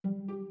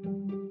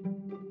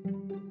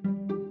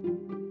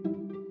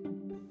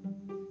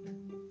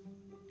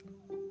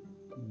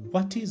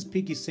What is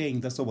Piggy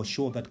saying? That's our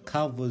show that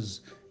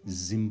covers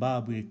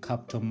Zimbabwe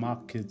capital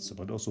markets,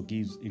 but also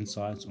gives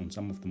insights on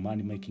some of the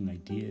money-making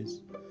ideas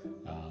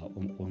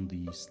on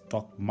the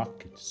stock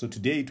market. So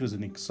today it was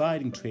an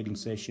exciting trading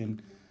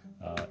session.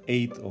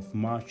 8th of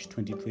March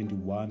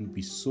 2021,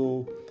 we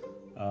saw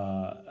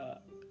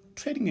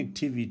trading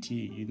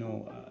activity, it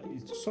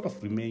sort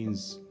of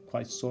remains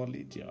quite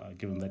solid,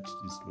 given that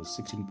it was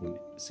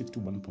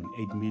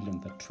 61.8 million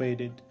that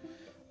traded.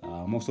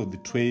 Most of the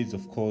trades,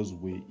 of course,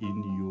 were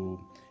in your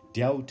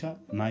Delta,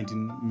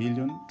 19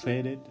 million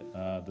traded.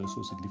 There were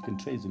also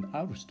significant trades in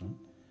Ariston,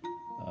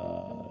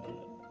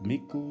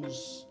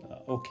 Mikus,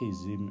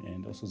 OKZim,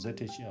 and also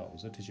ZHL.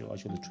 ZHL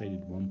actually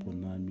traded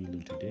 1.9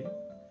 million today.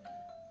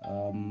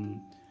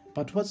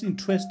 But what's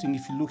interesting,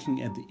 if you're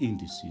looking at the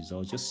indices, I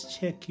was just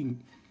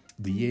checking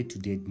the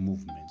year-to-date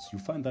movements. You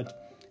find that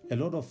a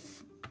lot of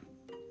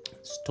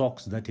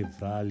stocks that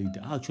have rallied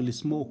are actually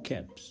small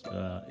caps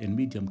and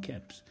medium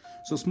caps.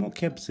 So small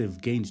caps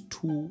have gained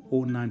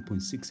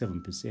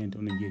 209.67%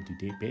 on a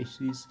year-to-date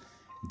basis.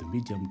 The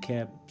medium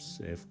caps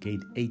have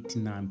gained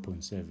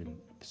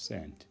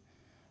 89.7%.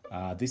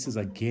 This is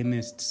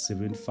against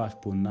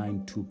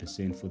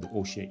 75.92% for the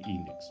All-Share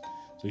Index.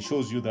 So it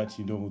shows you that,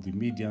 the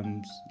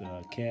mediums,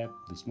 the cap,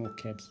 the small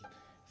caps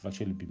have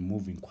actually been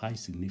moving quite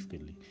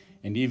significantly.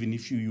 And even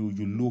if you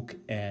look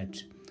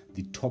at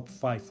the top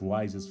 5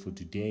 rises for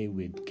today,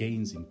 with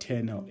gains in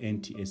Ternal,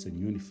 NTS, and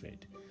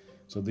Unifed.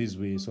 So these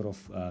were sort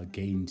of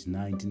gained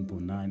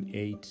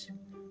 19.98.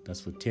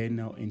 That's for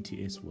Ternal.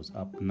 NTS was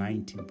up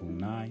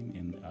 19.9,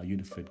 and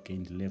Unifed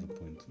gained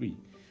 11.3.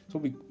 So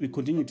we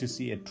continue to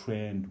see a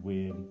trend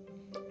where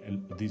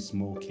these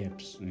small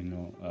caps, and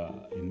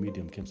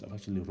medium caps are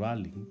actually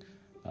rallying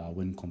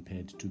when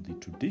compared to the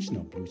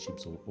traditional blue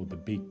chips or the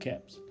big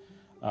caps.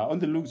 On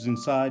the losing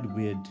side,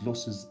 we had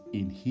losses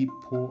in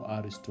Hippo,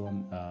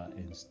 Ariston,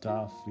 and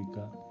Star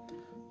Africa.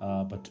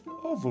 But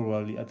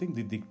overall, I think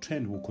the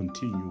trend will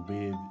continue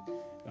with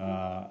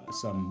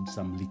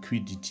some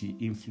liquidity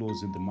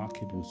inflows in the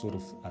market will sort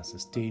of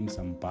sustain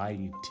some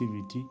buying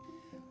activity.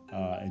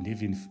 And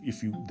even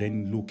if you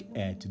then look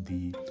at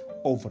the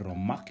overall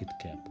market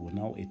cap, we're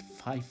now at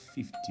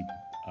 550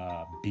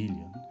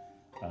 billion.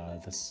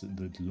 That's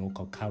the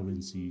local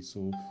currency.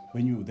 So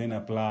when you then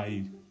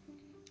apply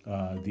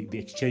the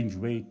exchange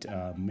rate,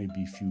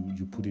 maybe if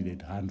you put it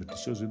at 100, it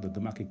shows you that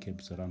the market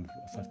cap is around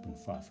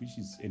 5.5, which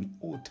is an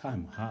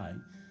all-time high.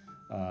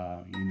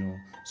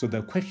 So there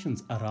are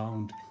questions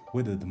around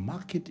whether the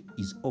market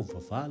is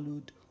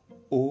overvalued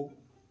or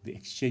the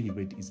exchange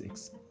rate is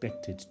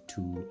expected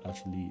to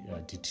actually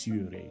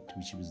deteriorate,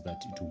 which means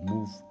that it will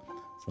move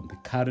from the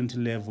current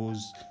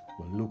levels.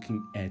 We're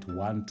looking at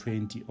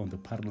 120 on the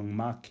parallel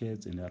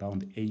markets and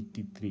around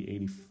 83,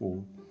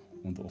 84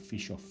 on the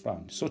official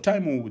front. So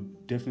time will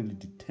definitely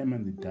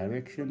determine the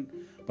direction,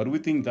 but we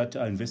think that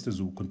our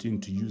investors will continue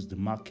to use the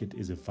market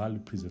as a value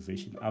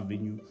preservation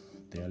avenue.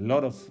 There are a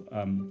lot of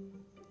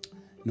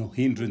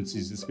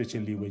hindrances,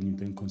 especially when you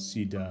then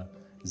consider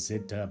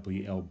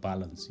ZWL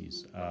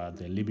balances.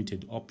 There are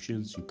limited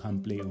options. You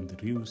can't play on the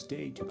real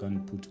estate. You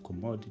can't put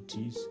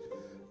commodities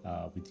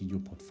within your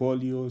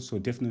portfolio. So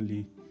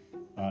definitely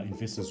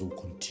investors will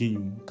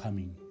continue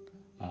coming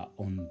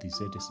on the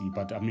ZSE.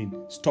 But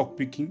stock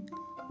picking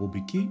will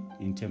be key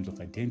in terms of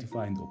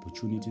identifying the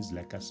opportunities.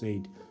 Like I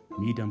said,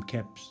 medium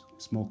caps,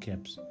 small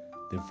caps,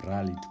 they've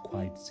rallied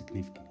quite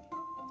significantly.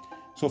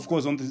 So of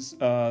course, on this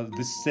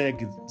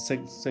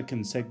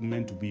second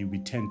segment, we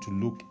tend to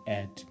look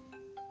at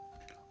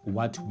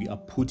what we are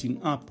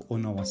putting up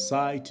on our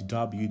site,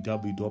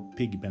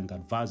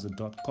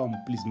 www.piggybankadvisor.com.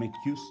 Please make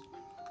use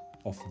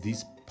of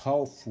this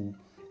powerful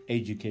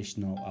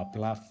educational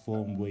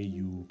platform where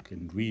you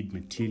can read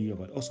material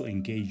but also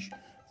engage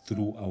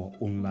through our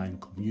online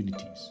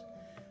communities.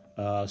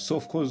 So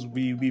of course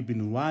we've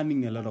been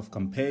running a lot of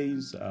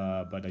campaigns,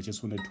 but I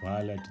just wanted to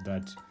highlight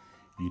that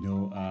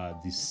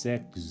the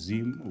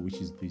SEC-ZIM, which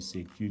is the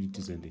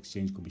Securities and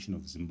Exchange Commission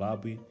of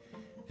Zimbabwe,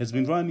 has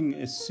been running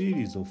a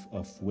series of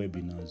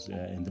webinars,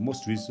 and the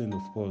most recent,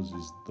 of course,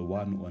 is the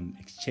one on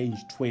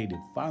exchange-traded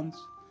funds.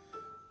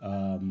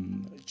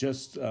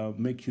 Just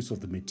make use of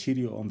the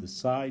material on the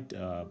site,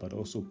 but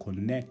also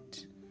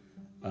connect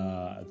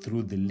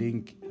through the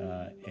link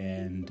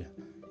and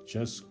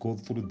just go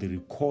through the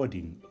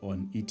recording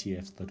on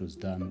ETFs that was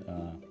done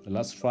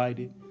last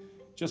Friday.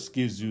 Just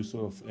gives you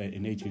sort of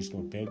an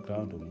educational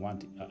background on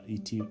what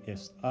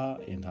ETFs are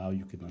and how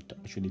you can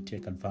actually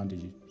take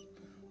advantage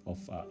of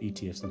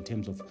ETFs in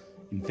terms of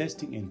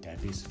investing and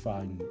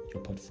diversifying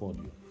your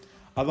portfolio.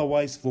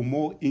 Otherwise, for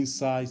more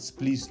insights,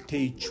 please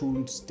stay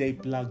tuned, stay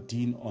plugged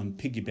in on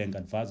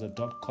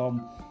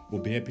piggybankadvisor.com.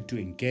 We'll be happy to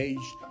engage,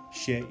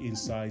 share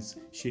insights,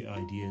 share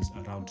ideas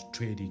around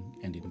trading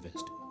and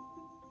investing.